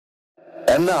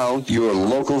And now, your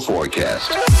local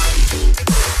forecast.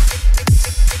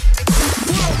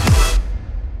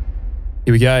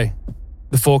 Here we go.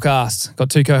 The forecast. Got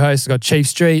two co-hosts. Got Chief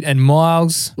Street and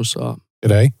Miles. What's up?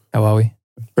 G'day. How are we?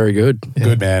 Very good. Yeah.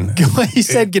 Good, man. You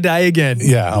said g'day again.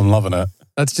 Yeah, I'm loving it.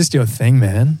 That's just your thing,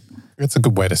 man. It's a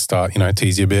good way to start,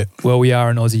 tease you a bit. Well, we are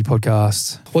an Aussie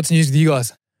podcast. What's news with you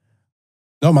guys?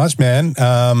 Not much, man.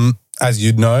 As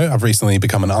you'd know, I've recently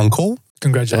become an uncle.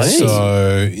 Congratulations.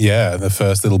 So, yeah, the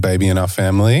first little baby in our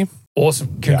family.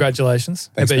 Awesome.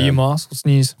 Congratulations. Thanks, How about you, man. Miles? What's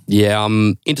news? Yeah,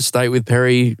 I'm interstate with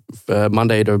Perry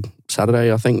Monday to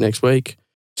Saturday, I think, next week.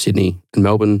 Sydney and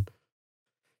Melbourne.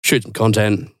 Shoot some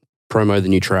content, promo the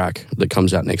new track that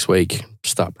comes out next week,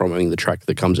 start promoting the track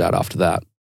that comes out after that,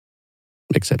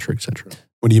 et cetera, et cetera.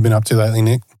 What have you been up to lately,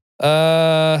 Nick?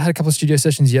 Had a couple of studio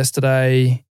sessions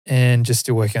yesterday and just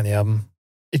still working on the album.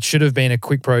 It should have been a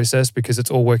quick process because it's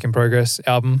all work in progress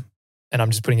album and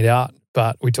I'm just putting it out.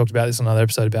 But we talked about this on another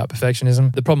episode about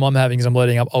perfectionism. The problem I'm having is I'm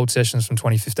loading up old sessions from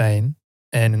 2015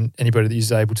 and anybody that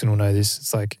uses Ableton will know this.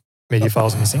 It's like media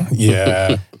files missing.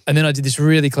 Yeah. And then I did this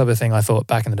really clever thing I thought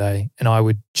back in the day and I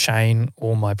would chain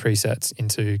all my presets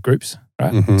into groups,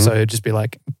 right? Mhm. So it'd just be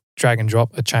like drag and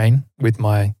drop a chain with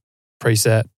my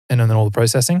preset and then all the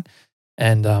processing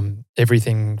and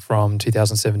everything from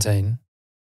 2017.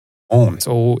 It's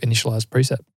all initialized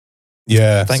preset.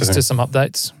 Yeah. Thanks so to some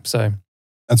updates. So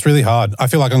that's really hard. I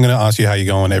feel like I'm going to ask you how you're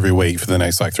going every week for the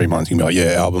next 3 months. You can be like,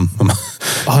 yeah, album.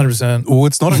 100%. Well,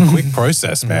 it's not a quick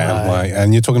process, man. No.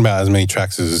 And you're talking about as many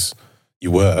tracks as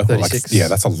you were. 36. Yeah,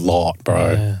 that's a lot,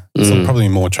 bro. Yeah. It's probably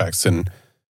more tracks than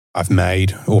I've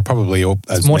made, or probably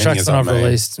as It's more many tracks as than I've made.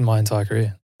 released in my entire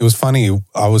career. It was funny.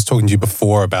 I was talking to you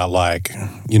before about I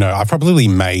probably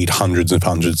made hundreds and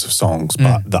hundreds of songs,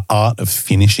 but the art of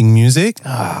finishing music,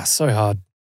 So hard.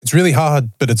 it's really hard,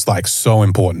 but it's so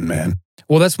important, man.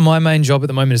 Well, that's my main job at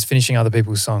the moment is finishing other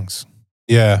people's songs.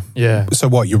 Yeah. Yeah. So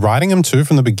what, you're writing them too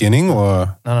from the beginning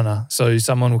or? No. So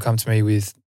someone will come to me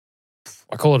with,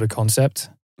 I call it a concept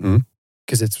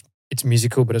because it's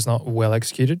musical, but it's not well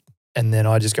executed. And then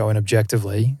I just go in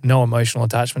objectively, no emotional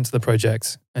attachment to the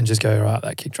project and just go, right,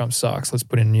 that kick drum sucks. Let's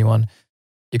put in a new one.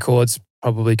 Your chords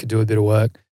probably could do a bit of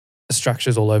work. The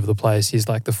structure's all over the place. Here's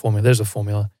the formula. There's a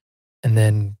formula. And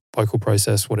then vocal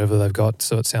process, whatever they've got.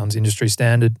 So it sounds industry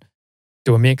standard.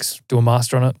 Do a mix, do a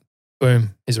master on it.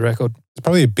 Boom, here's a record. It's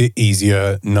probably a bit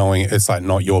easier knowing it's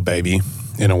not your baby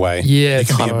in a way. Yeah, You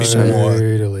can be a bit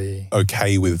totally. more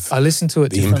okay with I listen to it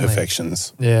the differently.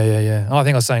 imperfections. Yeah. I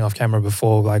think I was saying off camera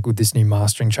before, with this new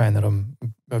mastering chain that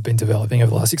I've been developing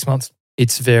over the last 6 months,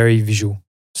 it's very visual.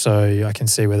 So I can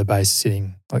see where the bass is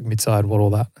sitting, mid-side, all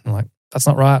that. And I'm that's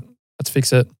not right. Let's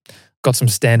fix it. Got some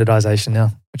standardization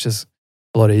now, which is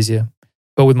a lot easier.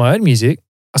 But with my own music,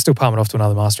 I still palm it off to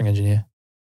another mastering engineer.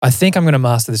 I think I'm going to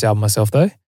master this album myself though,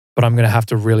 but I'm going to have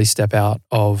to really step out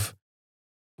of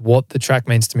what the track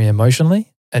means to me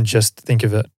emotionally and just think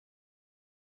of it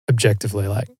objectively,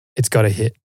 it's got to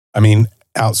hit. I mean,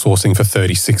 outsourcing for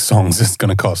 36 songs is going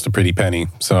to cost a pretty penny.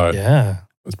 So Yeah.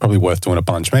 it's probably worth doing a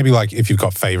bunch. Maybe if you've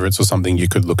got favorites or something, you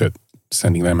could look at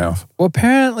sending them out. Well,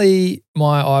 apparently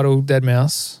my idol,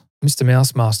 Deadmau5, Mr.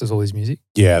 Mouse masters all his music.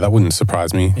 Yeah, that wouldn't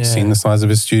surprise me. Yeah. Seen the size of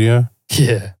his studio?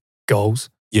 Yeah.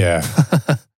 Goals. Yeah.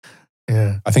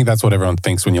 Yeah. I think that's what everyone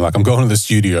thinks when you're I'm going to the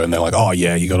studio and they're oh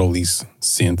yeah, you got all these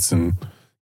synths and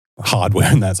hardware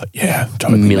and that's yeah,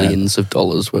 totally, Millions of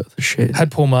dollars worth of shit.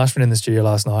 Had Paul Marshman in the studio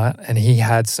last night and he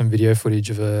had some video footage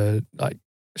of a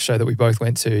show that we both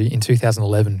went to in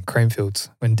 2011, Creamfields,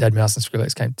 when Deadmau5 and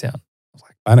Skrillex came to town. I was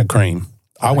Planet Cream.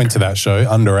 I went to that show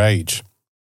underage.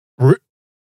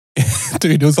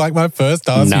 Dude, it was my first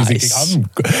dance music.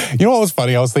 You know what was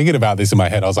funny? I was thinking about this in my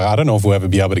head. I was I don't know if we'll ever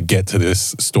be able to get to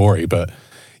this story, but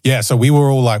yeah, so we were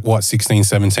all 16,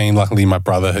 17. Luckily, my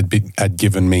brother had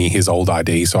given me his old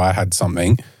ID, so I had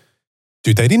something.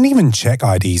 Dude, they didn't even check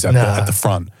IDs at the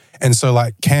front. And so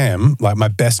Cam, my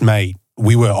best mate,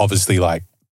 we were obviously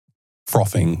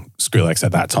frothing Skrillex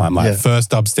at that time.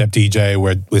 First dubstep DJ,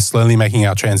 we're slowly making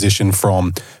our transition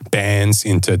from bands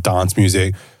into dance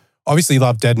music. Obviously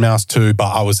loved Deadmau5 too,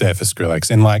 but I was there for Skrillex.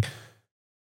 And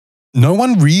no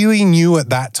one really knew at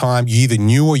that time. You either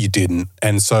knew or you didn't.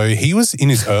 And so he was in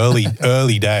his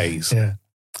early days. Yeah.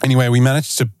 Anyway, we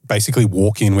managed to basically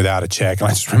walk in without a check. And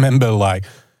I just remember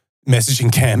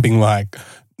messaging Cam being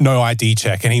no ID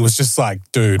check. And he was just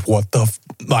dude, what the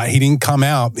he didn't come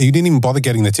out. He didn't even bother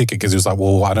getting the ticket because he was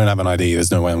well, I don't have an ID.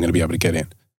 There's no way I'm going to be able to get in.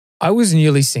 I was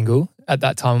newly single at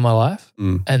that time in my life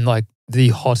and the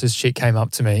hottest chick came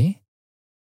up to me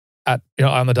on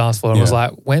the dance floor and was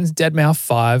when's Deadmau5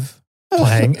 5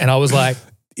 playing? And I was Ick.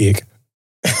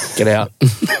 Get out.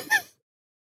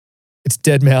 It's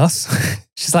Dead Mouse.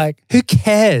 She's like, who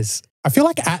cares? I feel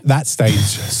like at that stage,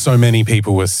 so many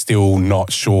people were still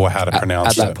not sure how to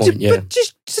pronounce at that point, yeah. But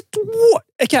just what?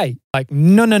 Okay. Like,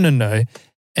 no.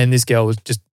 And this girl was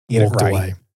just walked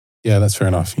away. Yeah, that's fair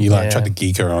enough. You tried to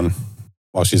geek her on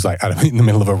while she's like in the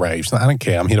middle of a rave. She's like, I don't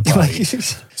care. I'm here to party.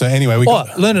 So anyway, we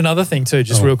learn another thing too,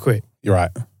 just real quick. You're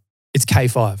right. It's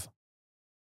K5.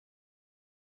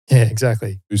 Yeah,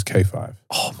 exactly. Who's K5?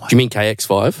 Oh my. Do you mean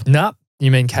KX5? Nah,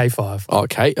 you mean K5. Oh,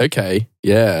 okay.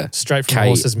 Yeah. Straight from the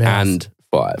horse's mouth. And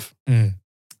 5. I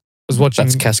was watching.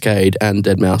 That's Cascade and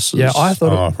Dead Mouse. Yeah, I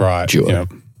thought. Oh, right. Duo.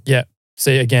 Yeah.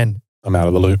 See, again. I'm out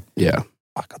of the loop. Yeah.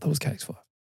 I thought it was KX5.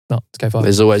 No, it's K5.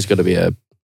 There's always got to be a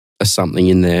something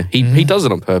in there. He does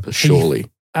it on purpose, surely.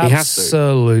 He has to.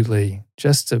 Absolutely.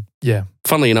 Just to, yeah.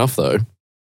 Funnily enough, though,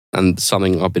 and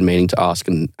something I've been meaning to ask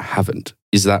and haven't,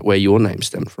 is that where your name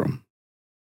stemmed from?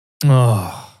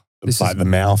 Oh. It's like the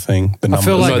mouth thing. The number I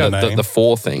feel like in the name. The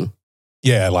 4 thing.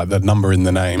 Yeah, like the number in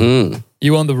the name.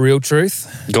 You want the real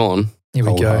truth? Go on. Here we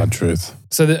Cold go. hard truth.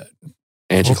 So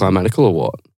anticlimactical or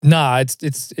what? Nah,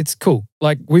 it's cool.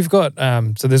 Like we've got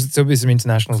so there'll be some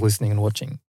internationals listening and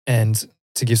watching. And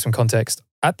to give some context,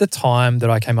 at the time that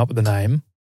I came up with the name,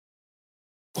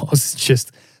 I was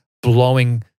just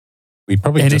blowing. We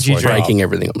probably energy just woke breaking up.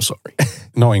 Everything. I'm sorry.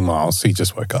 Knowing Miles, he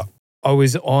just woke up. I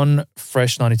was on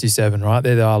Fresh 92.7, right?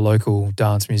 They're our local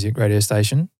dance music radio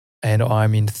station. And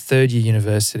I'm in third year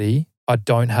university. I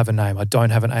don't have a name. I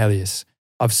don't have an alias.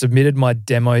 I've submitted my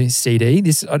demo CD.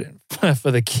 This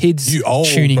for the kids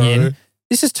tuning in.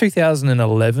 This is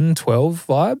 2011, 12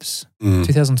 vibes.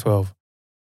 2012.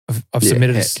 I've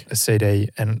submitted a CD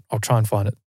and I'll try and find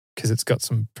it because it's got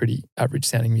some pretty average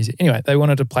sounding music. Anyway, they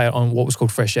wanted to play it on what was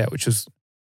called Fresh Out, which was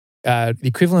the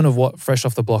equivalent of what Fresh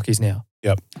Off the Block is now.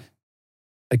 Yep.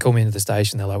 They called me into the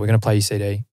station. They're like, we're going to play your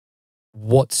CD.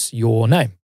 What's your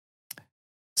name?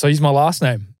 So I used my last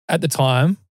name. At the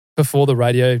time, before the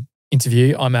radio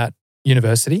interview, I'm at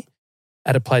university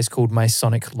at a place called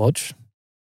Masonic Lodge.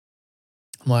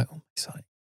 I'm like, Masonic.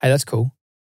 Hey, that's cool.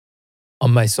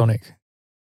 I'm Masonic.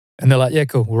 And they're like, yeah,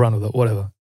 cool. We'll run with it,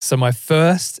 whatever. So my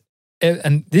first,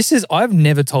 and this is, I've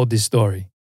never told this story.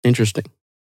 Interesting.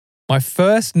 My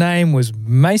first name was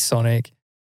Masonic.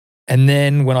 And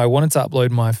then when I wanted to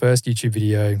upload my first YouTube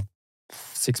video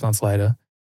 6 months later,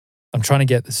 I'm trying to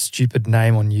get the stupid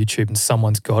name on YouTube and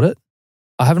someone's got it.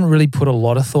 I haven't really put a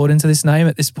lot of thought into this name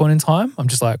at this point in time. I'm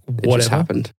just like, whatever. It just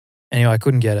happened. Anyway, I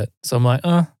couldn't get it. So I'm like,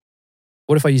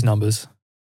 what if I use numbers?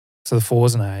 So the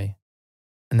 4's an A.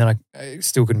 And then I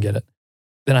still couldn't get it.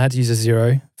 Then I had to use a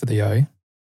 0 for the O. And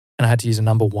I had to use a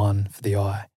number 1 for the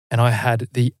I. And I had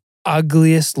the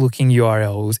ugliest looking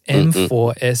URL. It was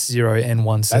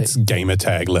M4S0N1C. That's gamer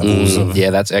tag levels of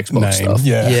that's Xbox name. stuff.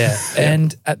 Yeah.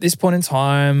 And at this point in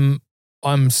time,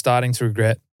 I'm starting to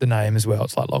regret the name as well.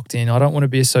 It's like locked in. I don't want to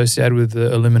be associated with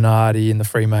the Illuminati and the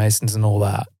Freemasons and all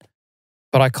that.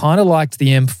 But I kind of liked the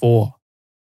M4.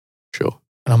 Sure.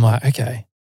 And I'm like, okay.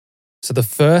 So the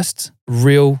first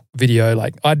real video,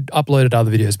 like I'd uploaded other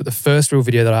videos, but the first real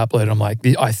video that I uploaded, I'm like,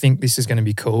 I think this is going to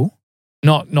be cool.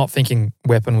 Not thinking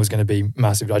Weapon was going to be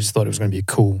massive. I just thought it was going to be a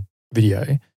cool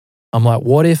video. I'm like,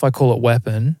 what if I call it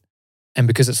Weapon? And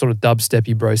because it's sort of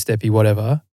dubsteppy, bro steppy,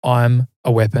 whatever, I'm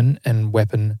a weapon and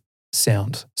weapon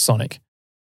sound, Sonic.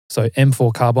 So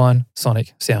M4 Carbine,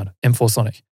 Sonic, sound, M4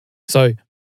 Sonic. So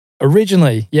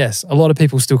originally, yes, a lot of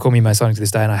people still call me Masonic to this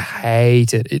day and I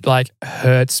hate it. It like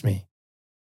hurts me.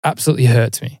 Absolutely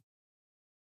hurts me.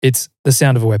 It's the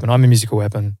sound of a weapon. I'm a musical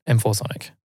weapon, M4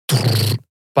 Sonic.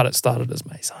 But it started as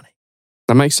Masonic.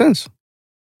 That makes sense.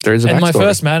 There is a And my backstory.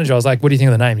 first manager, I was like, what do you think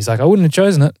of the name? He's like, I wouldn't have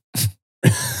chosen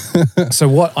it.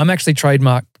 So I'm actually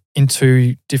trademarked in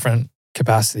 2 different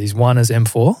capacities. One is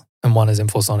M4 and one is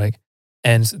M4 Sonic.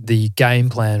 And the game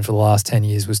plan for the last 10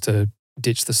 years was to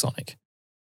ditch the Sonic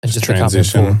and just become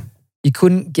M4. You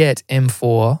couldn't get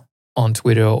M4 on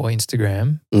Twitter or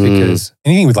Instagram because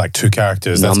anything with like 2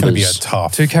 characters, that's going to be a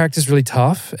tough. 2 characters really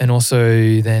tough. And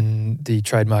also then the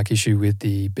trademark issue with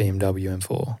the BMW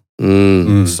M4.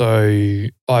 So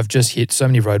I've just hit so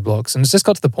many roadblocks and it's just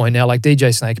got to the point now, like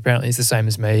DJ Snake apparently is the same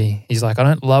as me. He's like, I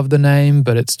don't love the name,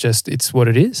 but it's what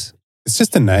it is. It's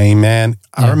just a name, man.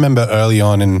 Yeah. I remember early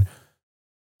on in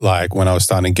like when I was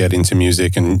starting to get into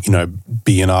music and, you know,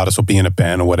 be an artist or be in a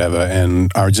band or whatever.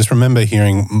 And I just remember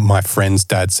hearing my friend's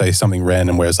dad say something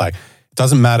random where it's like, it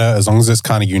doesn't matter as long as it's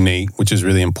kind of unique, which is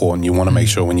really important. You want to make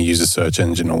sure when you use a search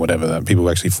engine or whatever that people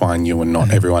actually find you and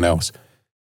not everyone else.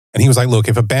 And he was like, look,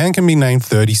 if a band can be named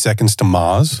 30 Seconds to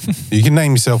Mars, you can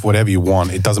name yourself whatever you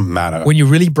want. It doesn't matter. When you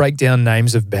really break down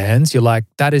names of bands, you're like,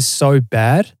 that is so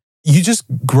bad. you just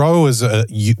grow as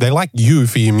they like you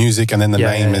for your music, and then the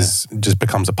name is just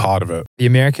becomes a part of it. The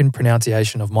American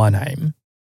pronunciation of my name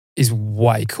is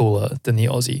way cooler than the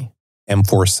Aussie.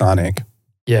 M4 Sonic.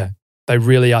 Yeah. They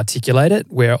really articulate it,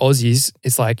 where Aussies,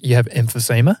 it's like you have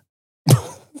emphysema.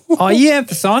 Oh, yeah,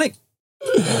 emphysonic.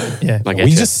 Yeah.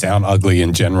 We just sound ugly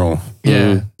in general.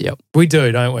 Yeah. Yep. We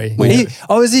do, don't we?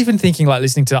 I was even thinking like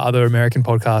listening to other American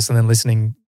podcasts and then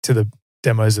listening to the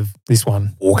demos of this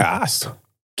one. Forecast.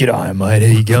 G'day, mate.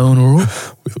 How you going? All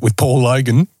right? with Paul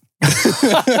Logan.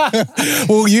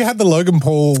 Well, you had the Logan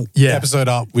Paul episode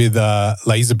up with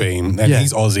Laserbeam, and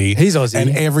he's Aussie. He's Aussie. And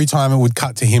every time it would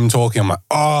cut to him talking, I'm like,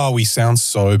 oh, we sound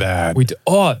so bad.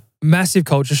 Massive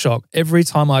culture shock. Every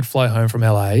time I'd fly home from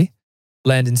LA,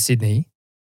 land in Sydney,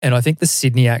 and I think the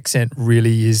Sydney accent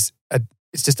really is,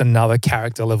 it's just another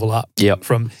character level up. Yep.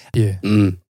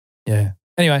 Yeah.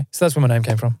 Anyway, so that's where my name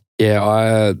came from.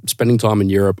 Yeah, spending time in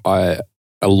Europe, a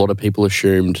lot of people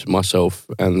assumed myself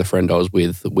and the friend I was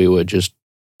with, we were just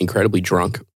incredibly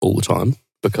drunk all the time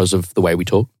because of the way we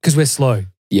talk. Because we're slow.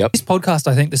 Yep. This podcast,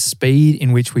 I think the speed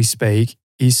in which we speak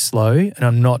is slow, and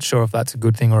I'm not sure if that's a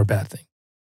good thing or a bad thing.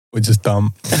 We're just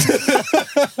dumb.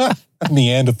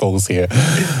 Neanderthals here.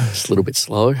 Just a little bit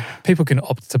slow. People can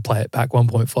opt to play it back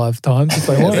 1.5 times if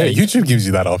they want. Yeah, YouTube gives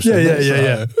you that option.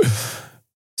 Yeah.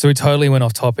 So we totally went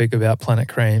off topic about Planet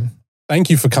Cream. Thank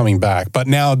you for coming back. But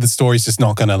now the story's just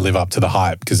not going to live up to the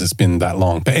hype because it's been that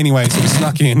long. But anyway, so we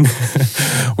snuck in.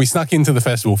 We snuck into the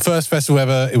festival. First festival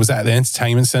ever. It was at the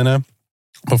Entertainment Centre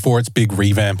before its big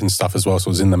revamp and stuff as well. So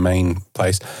it was in the main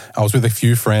place. I was with a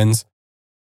few friends.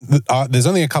 There's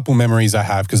only a couple memories I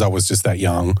have because I was just that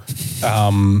young.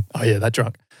 That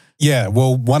drunk. Yeah,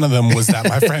 well, one of them was that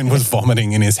my friend was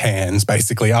vomiting in his hands,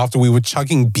 basically, after we were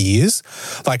chugging beers.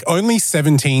 Like only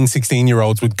 17,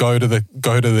 16-year-olds would go to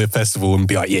the festival and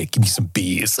be like, yeah, give me some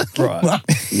beers. Right.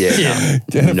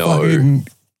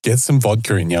 Get some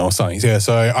vodka in you or something. Yeah,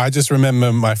 so I just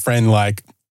remember my friend like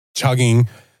chugging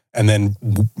and then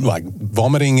like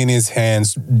vomiting in his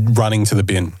hands, running to the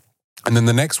bin. And then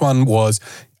the next one was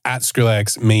at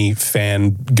Skrillex, me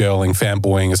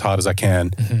fanboying as hard as I can.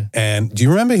 Mm-hmm. And do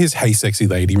you remember his Hey Sexy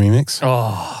Lady remix?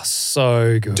 Oh,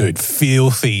 so good. Dude,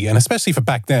 filthy. And especially for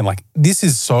back then, like this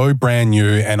is so brand new.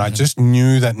 And I just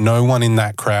knew that no one in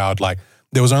that crowd, like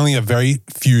there was only a very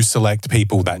few select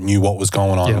people that knew what was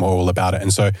going on and were all about it.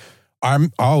 And so I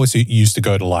always used to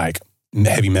go to like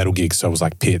heavy metal gigs. So it was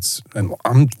like pits. And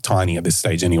I'm tiny at this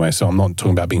stage anyway. So I'm not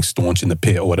talking about being staunch in the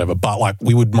pit or whatever, but like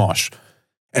we would mosh.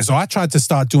 And so I tried to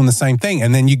start doing the same thing.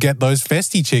 And then you get those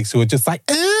festy chicks who are just like,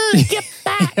 get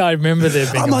back. I remember there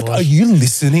being I'm like, are you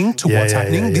listening to what's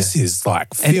happening? Yeah. This is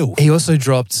like filth. He also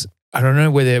dropped, I don't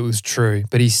know whether it was true,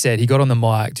 but he said, he got on the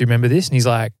mic. Do you remember this? And he's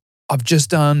like, I've just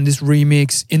done this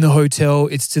remix in the hotel.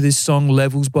 It's to this song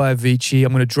Levels by Avicii.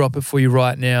 I'm going to drop it for you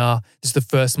right now. This is the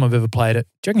first time I've ever played it.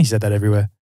 Do you reckon he said that everywhere?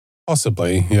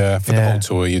 Possibly, yeah. For the whole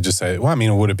tour, you just say, well, I mean,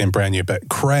 it would have been brand new, but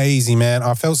crazy, man.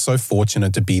 I felt so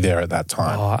fortunate to be there at that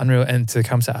time. Oh, unreal. And to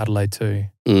come to Adelaide too.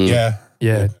 Mm.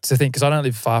 Yeah. To think, because I don't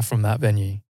live far from that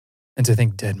venue, and to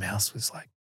think Dead Mouse was like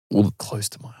close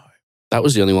to my home. That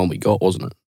was the only one we got, wasn't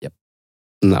it? Yep.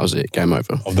 And that was it. Game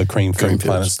over. Of the Cream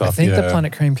Planet stuff. I think the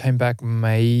Planet Cream came back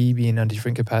maybe in a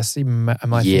different capacity. Am I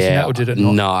thinking that, or did it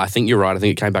not? No, I think you're right. I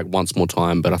think it came back once more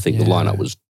time, but I think the lineup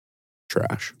was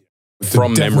trash.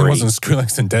 From memory. It wasn't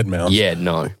Skrillex and Dead Mouse. Yeah,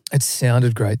 no. It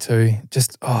sounded great too.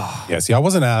 Just, Yeah, see, I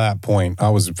wasn't at that point. I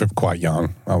was quite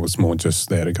young. I was more just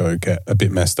there to go get a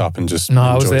bit messed up and just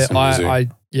enjoy some music.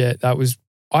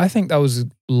 I think that was a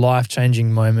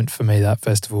life-changing moment for me, that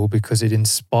festival, because it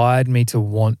inspired me to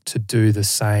want to do the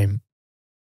same.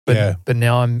 But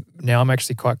now I'm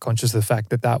actually quite conscious of the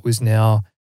fact that was now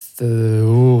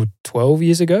 12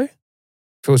 years ago.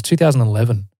 If it was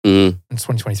 2011, it's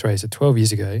 2023, so 12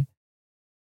 years ago.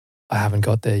 I haven't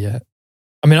got there yet.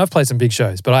 I mean, I've played some big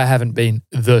shows, but I haven't been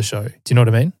the show. Do you know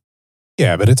what I mean?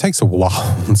 Yeah, but it takes a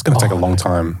while. It's going to take a long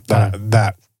time.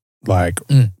 That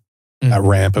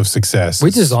ramp of success. We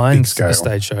designed a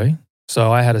stage show.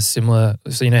 So I had a similar,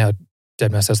 so you know how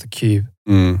Dead Mouse has the cube?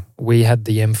 We had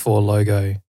the M4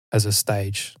 logo as a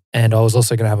stage. And I was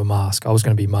also going to have a mask. I was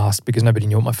going to be masked because nobody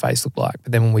knew what my face looked like.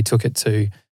 But then when we took it to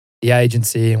the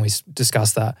agency and we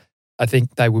discussed that, I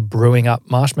think they were brewing up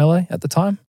Marshmallow at the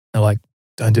time. They're like,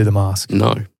 don't do the mask. No.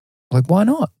 I'm like, why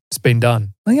not? It's been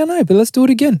done. I'm like, I know, but let's do it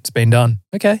again. It's been done.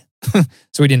 Okay. So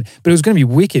we didn't. But it was going to be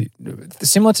wicked.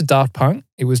 Similar to Daft Punk,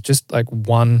 it was just like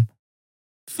one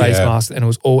face mask and it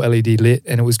was all LED lit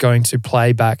and it was going to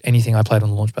play back anything I played on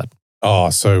the Launchpad.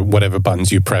 Oh, so whatever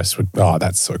buttons you press would,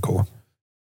 that's so cool.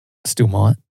 I still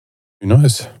might. Who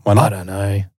knows? Why not? I don't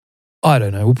know. I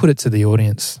don't know. We'll put it to the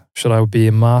audience. Should I be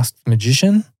a masked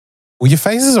magician? Well, your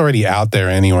face is already out there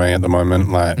anyway at the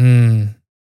moment. Like,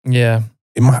 yeah.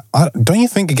 Don't you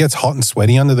think it gets hot and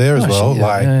sweaty under there as well? Yeah.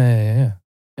 Like,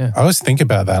 yeah. I always think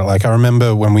about that. Like, I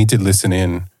remember when we did Listen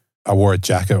In, I wore a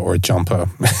jacket or a jumper.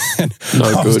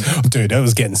 Dude, it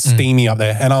was getting steamy up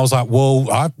there. And I was like, well,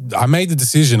 I made the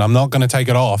decision. I'm not going to take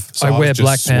it off. So I wear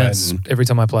black sweating. pants every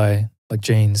time I play, like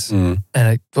jeans.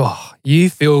 And you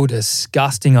feel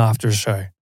disgusting after a show.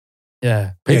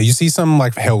 Yeah. Yeah, you see some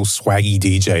like hell swaggy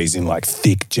DJs in like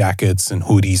thick jackets and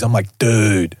hoodies. I'm like,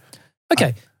 dude.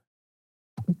 Okay.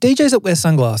 DJs that wear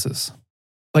sunglasses,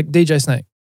 like DJ Snake.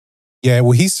 Yeah,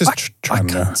 well, he's just trying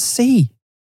to.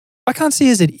 I can't see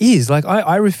as it is. Like,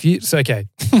 I refuse. Okay.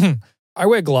 I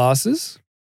wear glasses,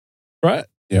 right?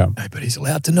 Yeah. Nobody's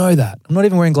allowed to know that. I'm not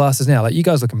even wearing glasses now. Like, you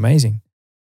guys look amazing.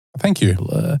 Thank you.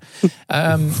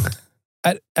 At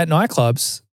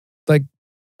nightclubs, like,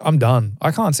 I'm done.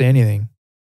 I can't see anything.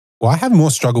 Well, I have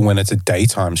more struggle when it's a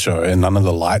daytime show and none of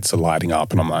the lights are lighting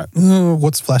up. And I'm like,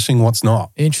 what's flashing, what's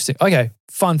not? Interesting. Okay,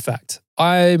 fun fact.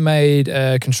 I made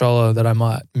a controller that I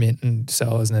might mint and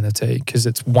sell as an NFT because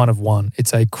it's one of one.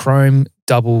 It's a chrome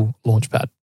double launchpad.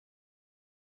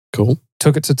 Cool.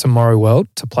 Took it to Tomorrow World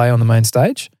to play on the main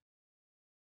stage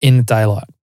in the daylight.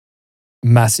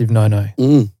 Massive no-no.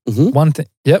 One thing.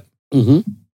 Yep.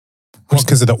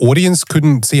 Because the audience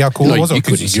couldn't see how cool it was? You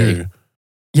couldn't see.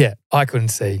 Yeah, I couldn't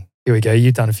see. Here we go.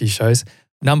 You've done a few shows.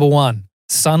 Number one,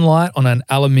 sunlight on an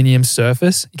aluminium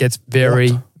surface gets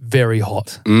very, very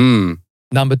hot.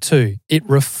 Number two, it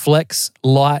reflects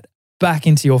light back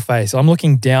into your face. I'm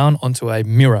looking down onto a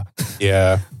mirror.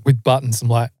 Yeah. With buttons. I'm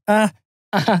like, ow.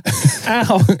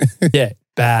 Yeah,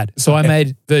 bad. So I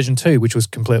made version 2, which was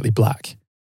completely black.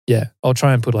 Yeah, I'll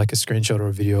try and put like a screenshot or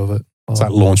a video of it. It's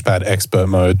like Launchpad expert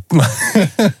mode.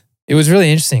 It was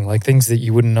really interesting, like things that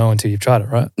you wouldn't know until you've tried it,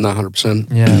 right? No,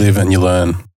 100%. Yeah. You live and you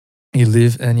learn. You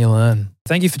live and you learn.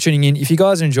 Thank you for tuning in. If you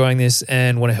guys are enjoying this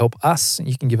and want to help us,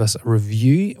 you can give us a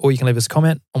review or you can leave us a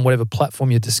comment on whatever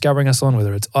platform you're discovering us on,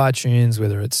 whether it's iTunes,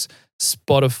 whether it's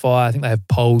Spotify. I think they have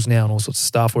polls now and all sorts of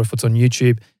stuff, or if it's on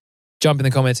YouTube. Jump in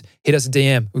the comments, hit us a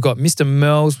DM. We've got Mr.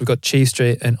 Merls, we've got Chief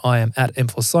Street, and I am at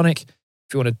M4Sonic.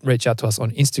 If you want to reach out to us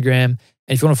on Instagram, and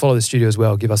if you want to follow the studio as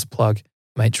well, give us a plug,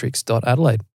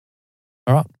 matrix.adelaide.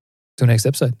 All right, till next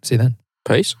episode. See you then.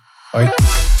 Peace. Bye.